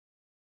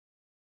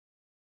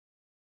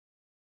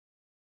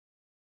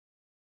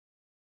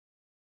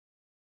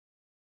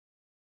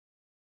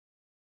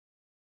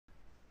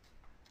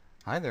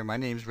Hi there, my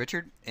name is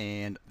Richard,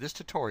 and this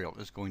tutorial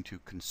is going to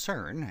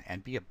concern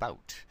and be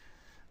about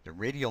the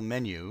radial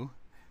menu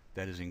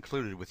that is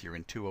included with your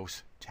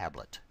Intuos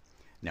tablet.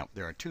 Now,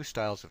 there are two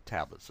styles of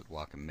tablets that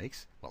Wacom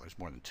makes. Well, there's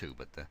more than two,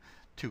 but the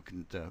two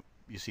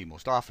you see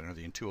most often are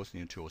the Intuos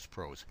and the Intuos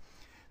Pros.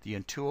 The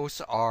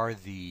Intuos are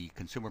the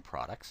consumer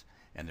products,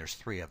 and there's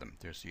three of them.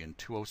 There's the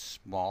Intuos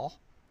Small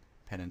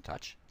Pen and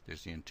Touch,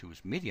 there's the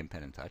Intuos Medium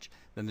Pen and Touch,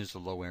 then there's the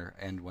lower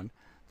end one,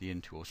 the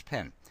Intuos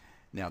Pen.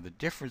 Now the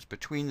difference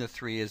between the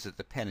three is that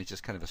the pen is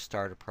just kind of a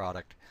starter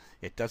product.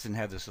 It doesn't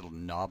have this little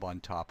knob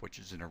on top which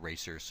is an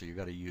eraser, so you've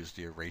got to use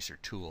the eraser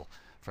tool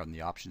from the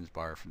options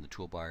bar, from the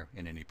toolbar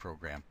in any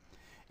program.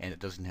 And it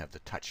doesn't have the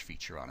touch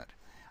feature on it.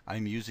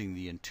 I'm using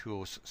the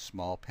Intuos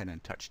Small Pen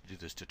and Touch to do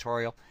this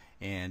tutorial,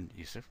 and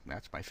you see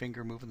that's my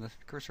finger moving the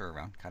cursor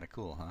around. Kind of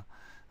cool,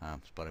 huh?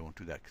 But I won't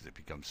do that because it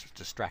becomes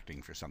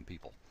distracting for some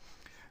people.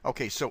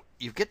 Okay, so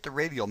you get the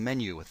radial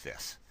menu with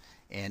this.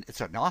 And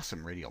it's an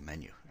awesome radial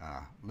menu.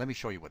 Let me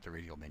show you what the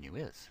radial menu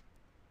is.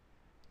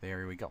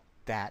 There we go.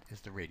 That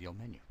is the radial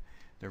menu.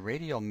 The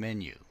radial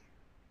menu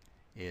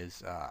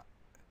is,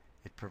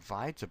 it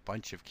provides a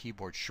bunch of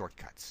keyboard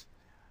shortcuts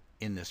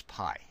in this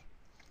pie.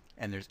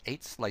 And there's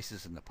 8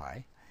 slices in the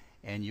pie,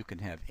 and you can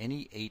have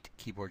any 8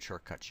 keyboard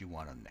shortcuts you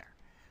want on there.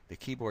 The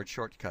keyboard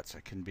shortcuts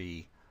can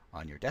be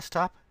on your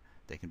desktop,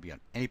 they can be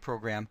on any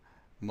program.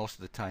 Most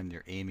of the time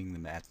they're aiming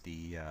them at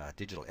the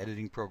digital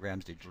editing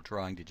programs, digital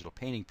drawing, digital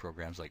painting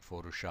programs like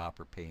Photoshop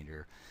or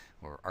Painter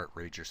or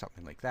ArtRage or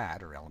something like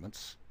that, or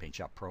Elements,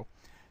 PaintShop Pro.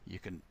 You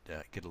can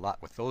get a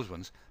lot with those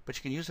ones, but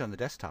you can use it on the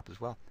desktop as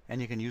well, and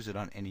you can use it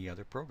on any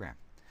other program.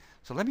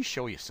 So let me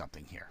show you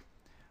something here.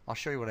 I'll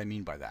show you what I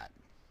mean by that.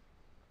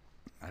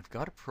 I've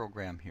got a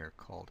program here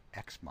called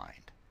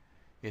Xmind.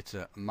 It's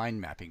a mind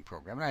mapping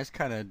program, and I was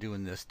kind of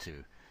doing this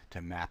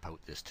to map out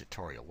this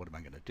tutorial. What am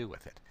I going to do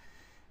with it?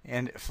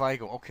 And if I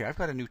go, okay, I've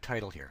got a new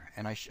title here,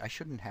 and I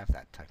shouldn't have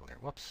that title there.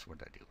 Whoops, what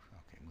did I do?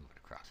 Okay, move it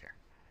across here.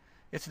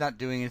 It's not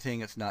doing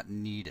anything, it's not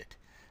needed.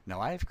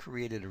 Now I've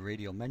created a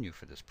radial menu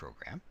for this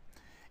program,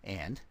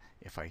 and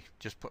if I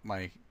just put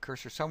my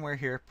cursor somewhere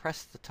here,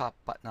 press the top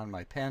button on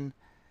my pen,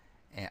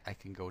 and I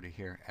can go to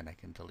here and I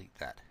can delete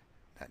that.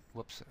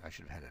 Whoops, I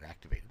should have had it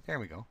activated. There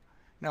we go.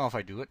 Now if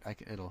I do it,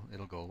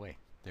 it'll go away.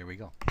 There we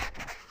go.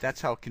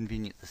 That's how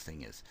convenient this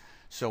thing is.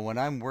 So when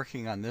I'm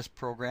working on this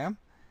program,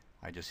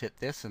 I just hit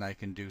this and I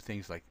can do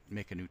things like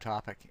make a new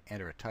topic,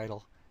 enter a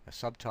title, a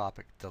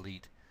subtopic,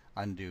 delete,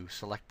 undo,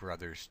 select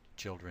brothers,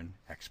 children,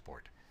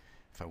 export.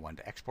 If I want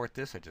to export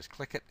this, I just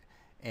click it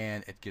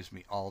and it gives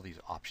me all these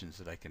options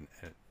that I can,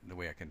 the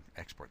way I can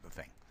export the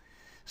thing.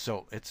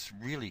 So it's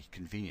really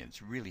convenient,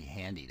 it's really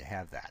handy to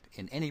have that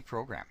in any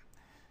program.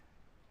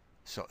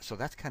 So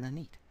that's kind of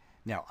neat.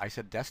 Now I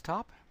said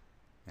desktop.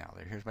 Now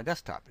here's my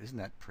desktop. Isn't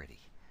that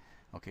pretty?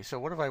 Okay, so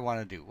what if I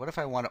want to do? What if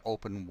I want to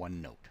open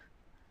OneNote?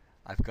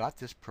 I've got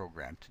this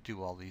program to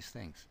do all these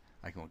things.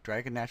 I can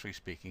drag and naturally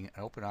speaking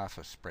and open off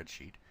a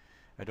spreadsheet,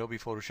 Adobe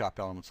Photoshop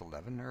Elements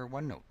 11 or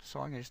OneNote. So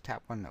I'm going to just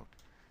tap OneNote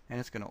and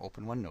it's going to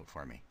open OneNote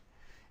for me.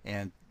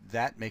 And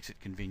that makes it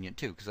convenient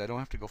too, because I don't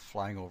have to go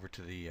flying over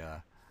to the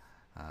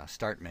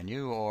start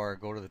menu or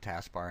go to the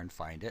taskbar and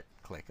find it,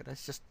 click it.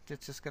 It's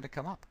just going to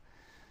come up.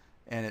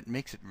 And it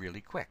makes it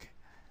really quick.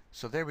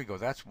 So there we go,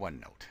 that's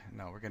OneNote.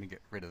 Now we're going to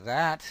get rid of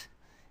that,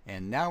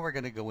 and now we're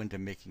going to go into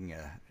making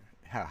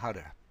how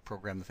to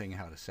program the thing,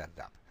 how to set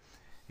it up.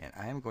 And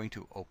I am going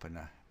to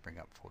bring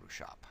up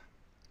Photoshop.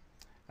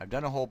 I've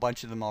done a whole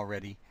bunch of them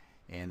already,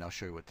 and I'll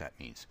show you what that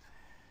means.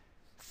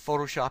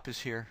 Photoshop is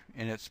here,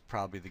 and it's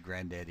probably the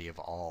granddaddy of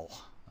all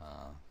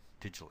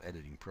digital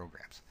editing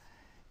programs.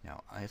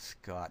 Now it's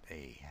got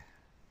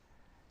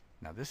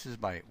now this is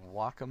my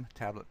Wacom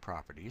tablet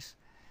properties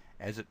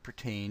as it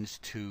pertains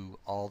to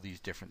all these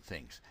different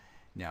things.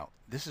 Now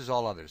this is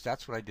all others.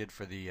 That's what I did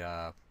for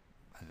the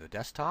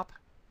desktop.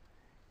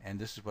 And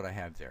this is what I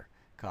have there.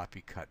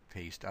 Copy, cut,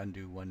 paste,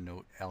 undo,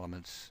 OneNote,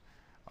 Elements.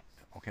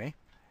 Okay.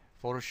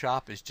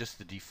 Photoshop is just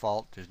the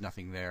default. There's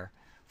nothing there.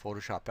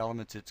 Photoshop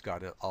Elements, it's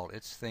got all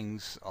its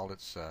things, all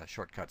its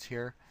shortcuts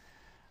here.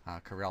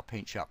 Corel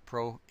PaintShop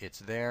Pro, it's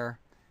there.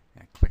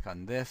 And click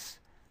on this.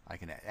 I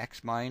can add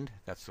Xmind.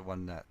 That's the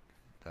one that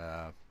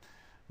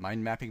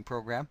mind mapping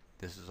program.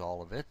 This is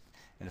all of it.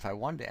 And if I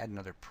wanted to add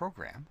another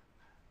program,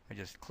 I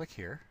just click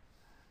here.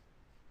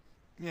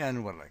 Yeah,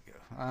 and what did I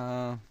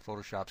go?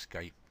 Photoshop,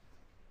 Skype.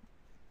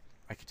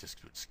 I could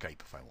just do it Skype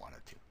if I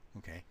wanted to.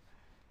 Okay.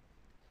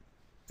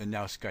 And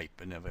now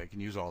Skype, and if I can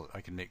use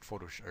I can make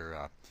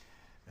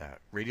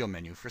radial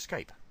menu for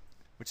Skype,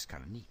 which is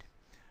kind of neat.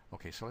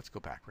 Okay, so let's go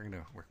back. We're going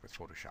to work with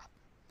Photoshop.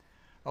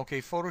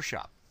 Okay,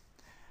 Photoshop.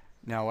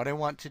 Now what I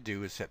want to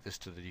do is set this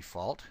to the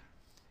default,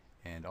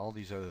 and all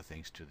these other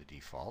things to the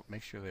default.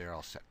 Make sure they're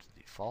all set to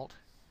the default.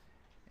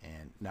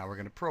 And now we're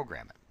going to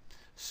program it.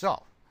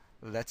 So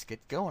let's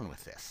get going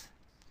with this.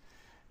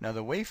 Now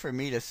the way for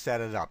me to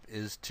set it up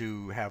is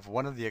to have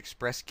one of the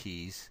express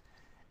keys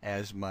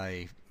as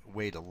my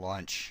way to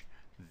launch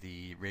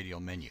the radial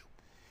menu.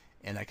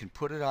 And I can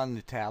put it on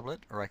the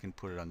tablet or I can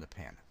put it on the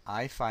pen.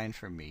 I find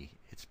for me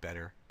it's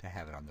better to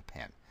have it on the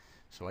pen.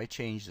 So I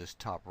change this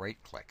top right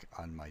click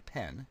on my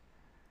pen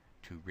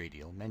to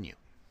Radial Menu.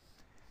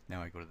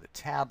 Now I go to the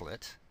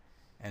tablet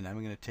and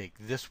I'm going to take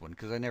this one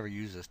because I never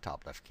use this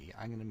top left key.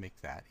 I'm going to make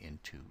that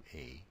into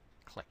a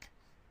click,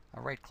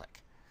 a right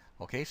click.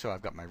 Okay, so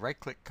I've got my right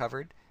click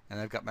covered and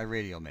I've got my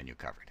Radial Menu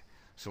covered.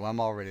 So I'm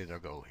all ready to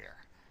go here.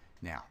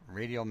 Now,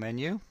 Radial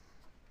Menu.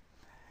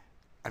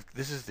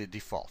 This is the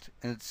default,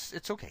 and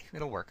it's okay,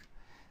 it'll work,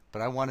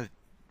 but I want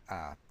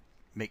to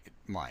make it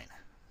mine.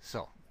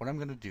 So what I'm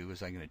going to do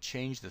is I'm going to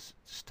change this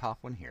top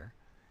one here,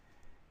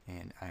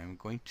 and I'm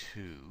going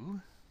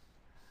to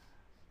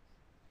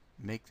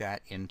make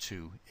that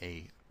into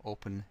a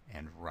open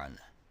and run.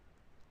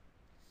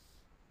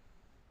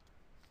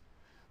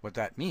 What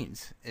that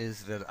means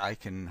is that I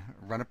can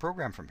run a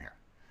program from here.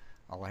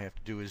 All I have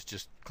to do is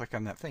just click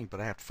on that thing, but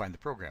I have to find the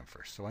program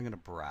first. So I'm going to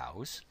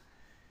browse.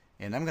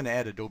 And I'm going to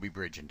add Adobe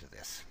Bridge into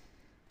this.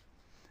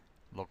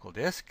 Local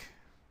disk,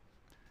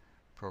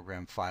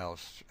 program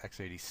files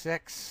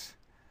x86.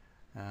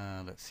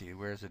 Let's see,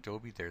 where's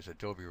Adobe? There's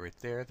Adobe right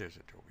there. There's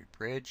Adobe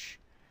Bridge.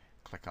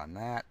 Click on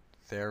that.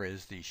 There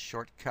is the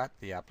shortcut,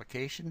 the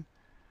application.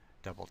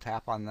 Double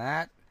tap on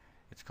that.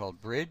 It's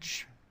called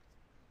Bridge.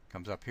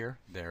 Comes up here.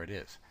 There it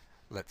is.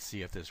 Let's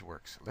see if this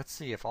works. Let's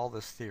see if all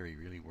this theory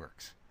really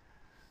works.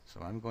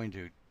 So I'm going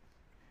to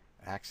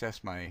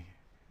access my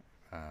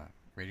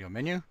Radial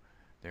Menu.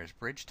 There's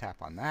Bridge, tap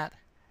on that,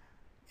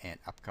 and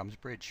up comes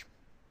Bridge.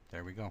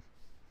 There we go.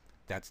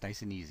 That's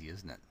nice and easy,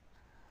 isn't it?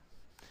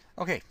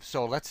 Okay,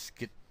 so let's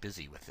get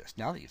busy with this.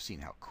 Now that you've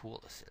seen how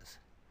cool this is,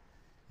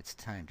 it's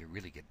time to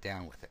really get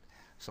down with it.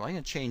 So I'm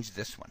going to change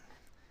this one.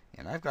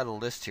 And I've got a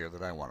list here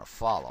that I want to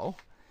follow.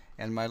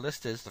 And my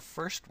list is, the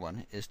first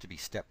one is to be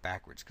step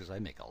backwards, because I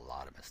make a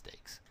lot of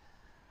mistakes.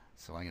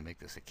 So I'm going to make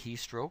this a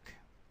keystroke.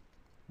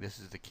 This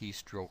is the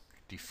keystroke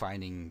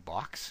defining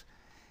box.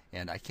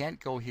 And I can't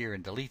go here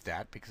and delete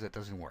that because it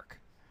doesn't work,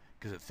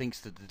 because it thinks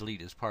that the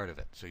delete is part of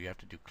it. So you have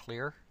to do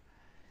clear.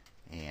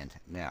 And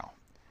now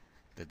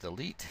the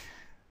delete,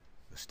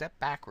 the step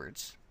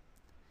backwards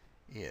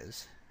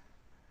is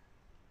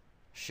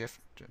shift,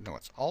 no,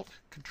 it's Alt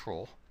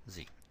Control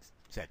Z,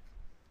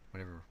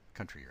 whatever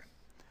country you're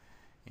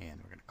in. And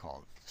we're going to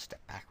call it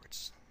step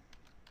backwards.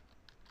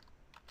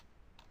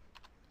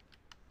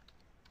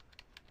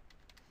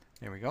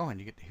 There we go, and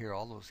you get to hear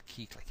all those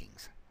key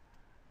clickings.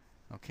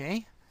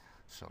 Okay.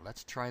 So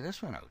let's try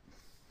this one out.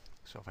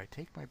 So if I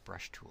take my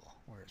brush tool,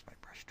 where is my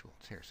brush tool?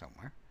 It's here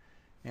somewhere.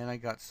 And I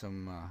got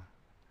some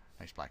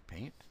nice black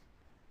paint.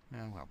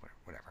 Well,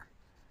 whatever.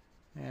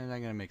 And I'm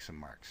going to make some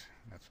marks.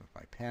 That's with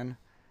my pen.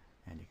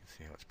 And you can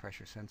see how it's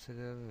pressure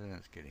sensitive, and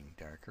it's getting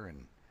darker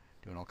and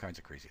doing all kinds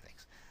of crazy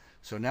things.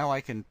 So now I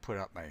can put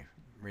up my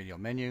Radial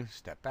Menu,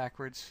 step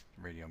backwards,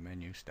 Radial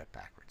Menu, step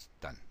backwards.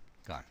 Done.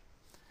 Gone.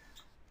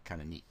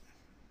 Kind of neat.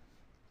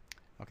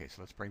 Okay, so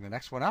let's bring the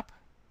next one up.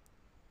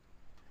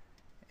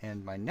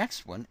 And my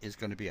next one is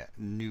going to be a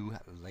new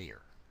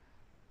layer.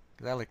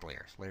 Because I like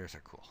layers. Layers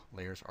are cool.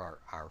 Layers are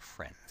our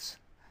friends.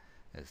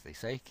 As they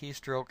say,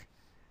 keystroke.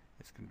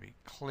 It's going to be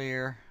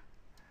clear.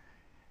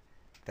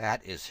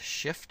 That is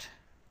Shift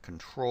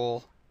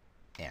Control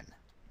N.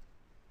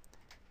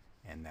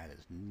 And that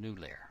is new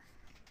layer.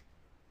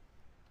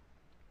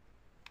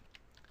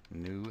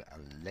 New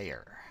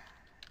layer.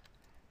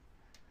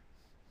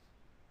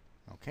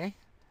 Okay.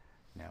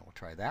 Now we'll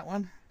try that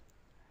one.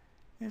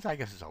 I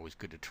guess it's always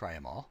good to try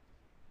them all.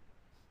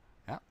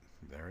 Yeah,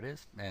 there it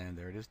is. And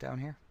there it is down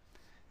here.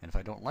 And if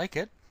I don't like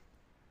it,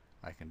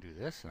 I can do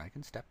this and I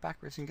can step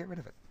backwards and get rid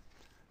of it.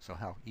 So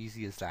how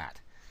easy is that?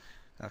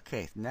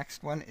 Okay,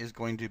 next one is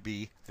going to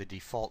be the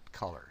default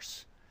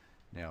colors.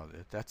 Now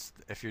that's,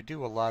 if you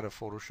do a lot of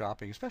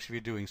photoshopping, especially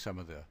if you're doing some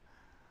of the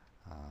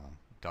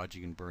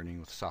dodging and burning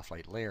with soft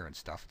light layer and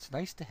stuff, it's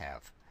nice to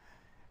have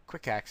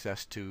quick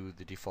access to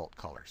the default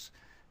colors.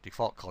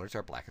 Default colors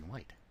are black and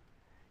white.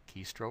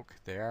 Keystroke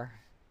there,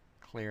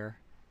 clear,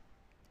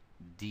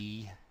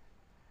 D,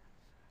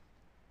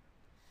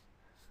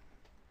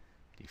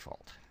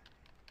 default.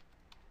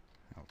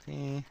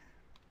 Okay,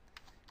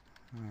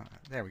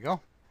 there we go.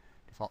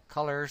 Default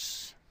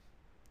colors.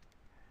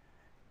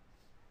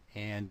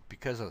 And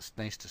because it's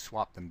nice to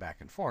swap them back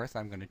and forth,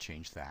 I'm going to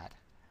change that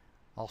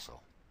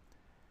also.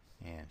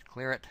 And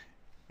clear it.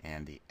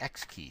 And the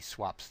X key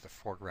swaps the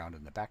foreground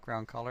and the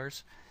background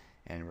colors.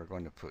 And we're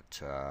going to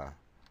put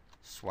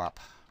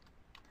swap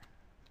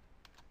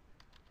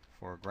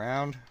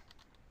foreground,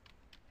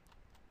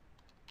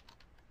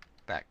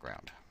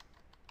 background.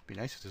 Be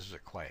nice if this was a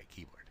quiet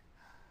keyboard.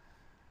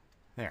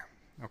 There.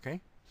 Okay.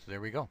 So there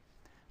we go.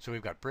 So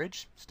we've got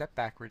bridge, step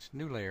backwards,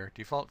 new layer,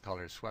 default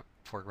colors, swept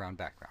foreground,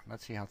 background.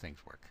 Let's see how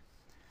things work.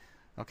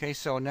 Okay,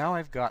 so now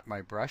I've got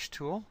my brush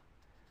tool,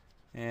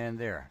 and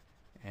there.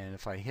 And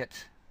if I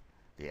hit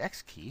the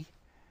X key,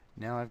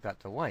 now I've got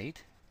the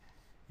white,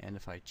 and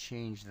if I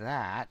change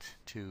that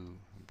to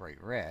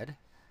bright red,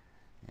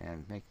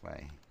 and make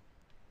my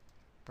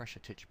brush a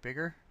titch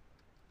bigger,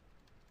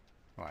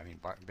 Well, I mean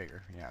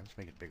bigger. Yeah, let's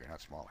make it bigger,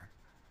 not smaller.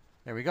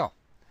 There we go.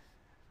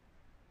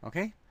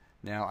 Okay,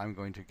 now I'm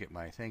going to get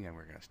my thing and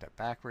we're going to step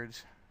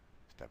backwards,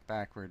 step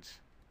backwards,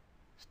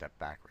 step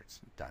backwards.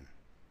 Done.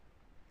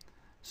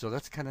 So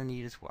that's kind of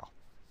neat as well.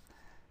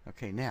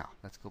 Okay, now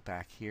let's go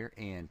back here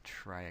and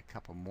try a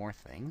couple more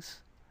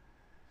things.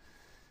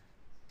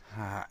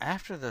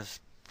 After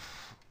this,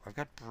 I've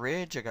got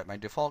bridge, I got my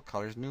default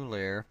colors, new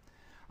layer.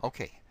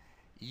 Okay,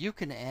 you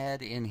can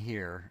add in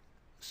here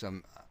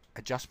some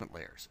adjustment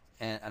layers,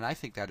 and I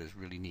think that is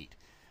really neat.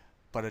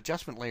 But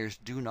adjustment layers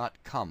do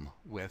not come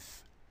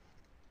with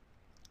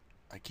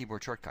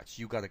keyboard shortcuts.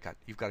 You've got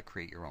to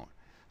create your own.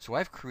 So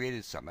I've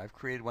created some. I've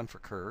created one for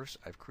curves.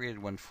 I've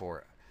created one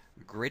for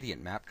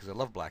gradient map because I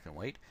love black and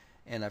white,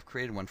 and I've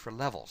created one for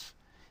levels.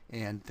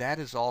 And that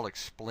is all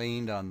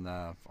explained on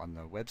the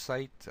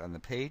website, on the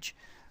page.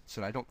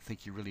 So I don't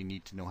think you really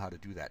need to know how to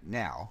do that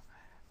now.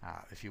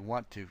 If you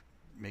want to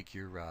make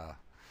your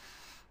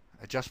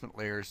adjustment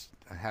layers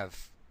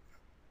have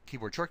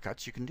keyboard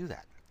shortcuts, you can do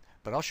that.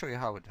 But I'll show you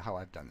how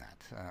I've done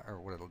that, or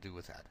what it'll do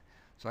with that.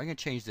 So I'm going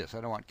to change this.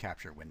 I don't want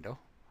capture window.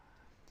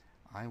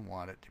 I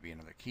want it to be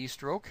another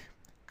keystroke.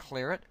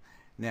 Clear it.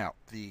 Now,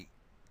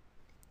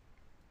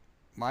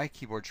 my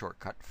keyboard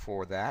shortcut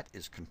for that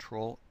is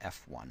Control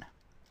F1.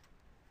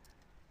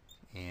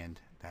 And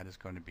that is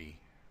going to be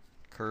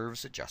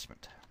curves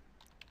adjustment.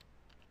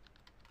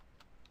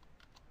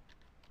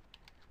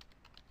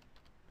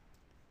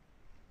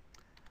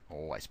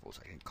 Oh, I suppose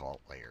I can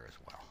call it layer as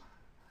well.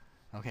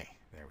 Okay,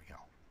 there we go.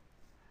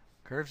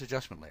 Curves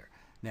adjustment layer.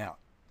 Now,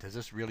 does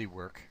this really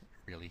work?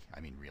 Really? I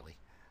mean, really.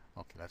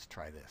 Okay, let's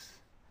try this.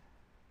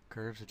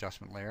 Curves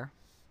adjustment layer.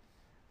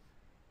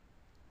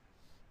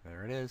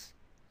 There it is.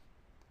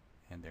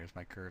 And there's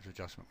my curves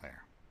adjustment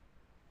layer.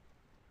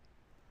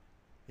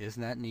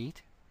 Isn't that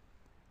neat?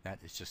 That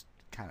is just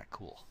kind of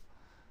cool.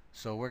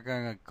 So we're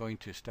going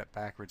to step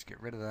backwards,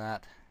 get rid of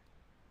that.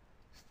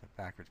 Step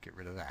backwards, get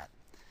rid of that.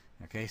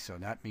 Okay, so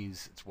that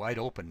means it's wide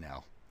open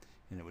now.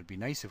 And it would be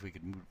nice if we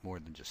could move more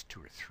than just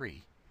 2 or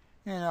 3.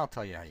 And I'll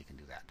tell you how you can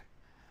do that.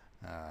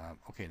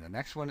 Okay, the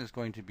next one is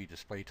going to be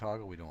display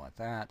toggle. We don't want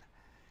that.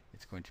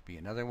 It's going to be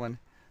another one.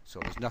 So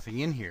there's nothing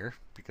in here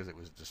because it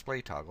was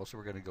display toggle. So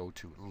we're going to go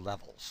to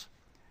levels.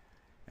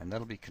 And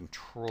that'll be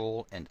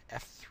Control and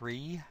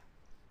F3.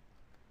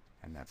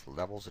 And that's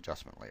levels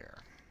adjustment layer.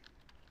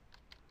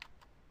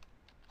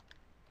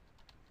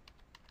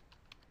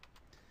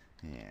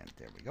 And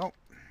there we go.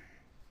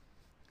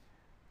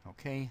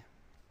 Okay.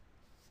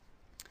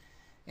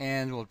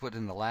 And we'll put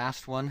in the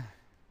last one,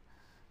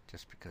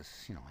 just because,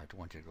 you know, I don't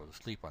want you to go to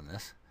sleep on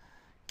this.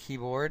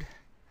 Keyboard.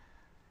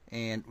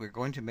 And we're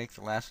going to make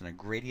the last one a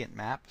gradient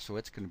map, so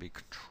it's going to be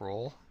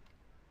Control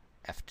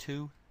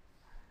F2.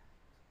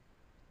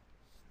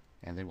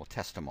 And then we'll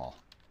test them all.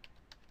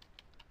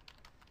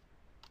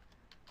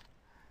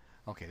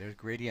 Okay, there's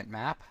gradient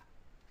map.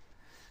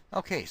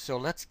 Okay, so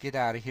let's get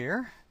out of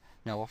here.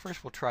 Now, well,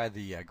 first we'll try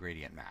the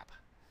gradient map.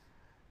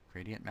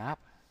 Gradient map.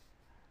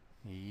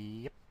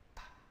 Yep.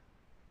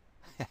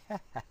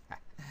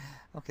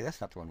 Okay,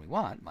 that's not the one we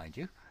want, mind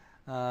you.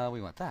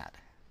 We want that.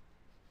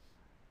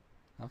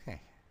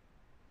 Okay.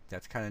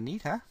 That's kind of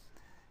neat, huh?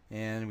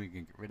 And we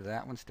can get rid of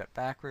that one. Step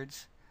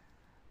backwards.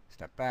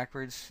 Step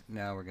backwards.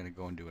 Now we're going to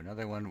go and do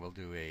another one. We'll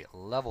do a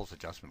levels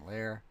adjustment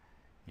layer.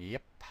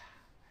 Yep.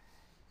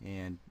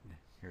 And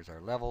here's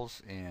our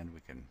levels, and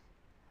we can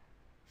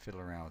fiddle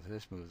around with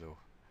this. Move the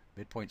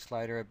midpoint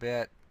slider a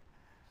bit,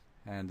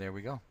 and there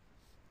we go.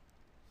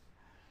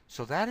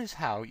 So that is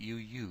how you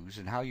use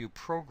and how you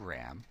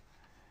program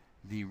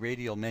the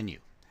radial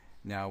menu.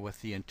 Now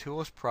with the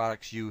Intuos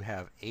products, you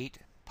have 8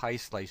 pie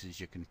slices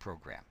you can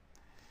program.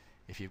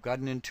 If you've got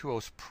an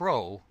Intuos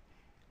Pro,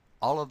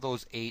 all of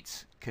those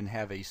 8s can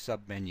have a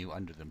sub menu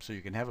under them, so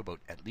you can have about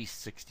at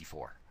least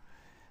 64.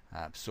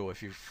 So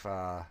if you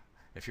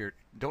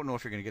don't know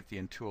if you're going to get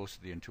the Intuos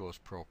or the Intuos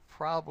Pro,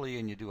 probably,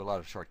 and you do a lot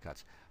of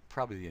shortcuts,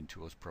 probably the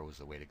Intuos Pro is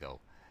the way to go,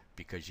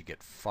 because you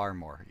get far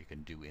more you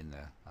can do in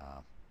the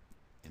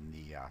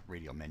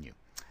radial menu.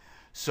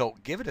 So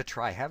give it a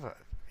try.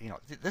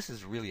 This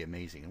is really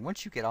amazing, and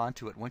once you get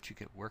onto it, once you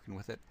get working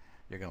with it,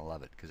 you're going to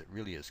love it, because it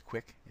really is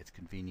quick, it's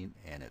convenient,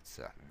 and it's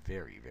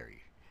very,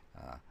 very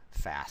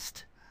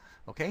fast.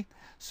 Okay,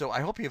 so I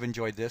hope you've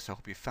enjoyed this. I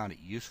hope you found it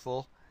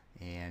useful,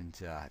 and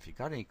if you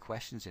got any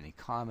questions, any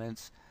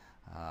comments,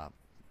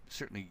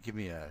 certainly give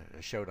me a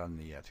shout on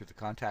through the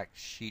contact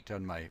sheet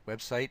on my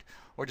website,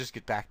 or just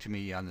get back to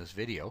me on this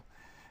video.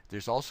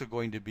 There's also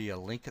going to be a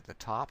link at the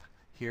top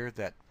here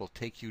that will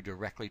take you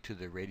directly to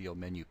the radial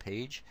menu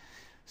page,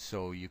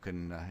 so you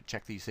can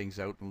check these things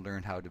out and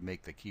learn how to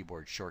make the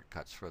keyboard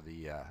shortcuts for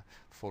the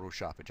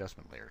Photoshop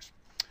adjustment layers.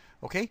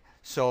 Okay,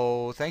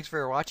 so thanks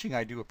for watching.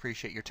 I do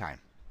appreciate your time.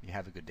 You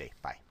have a good day.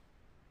 Bye.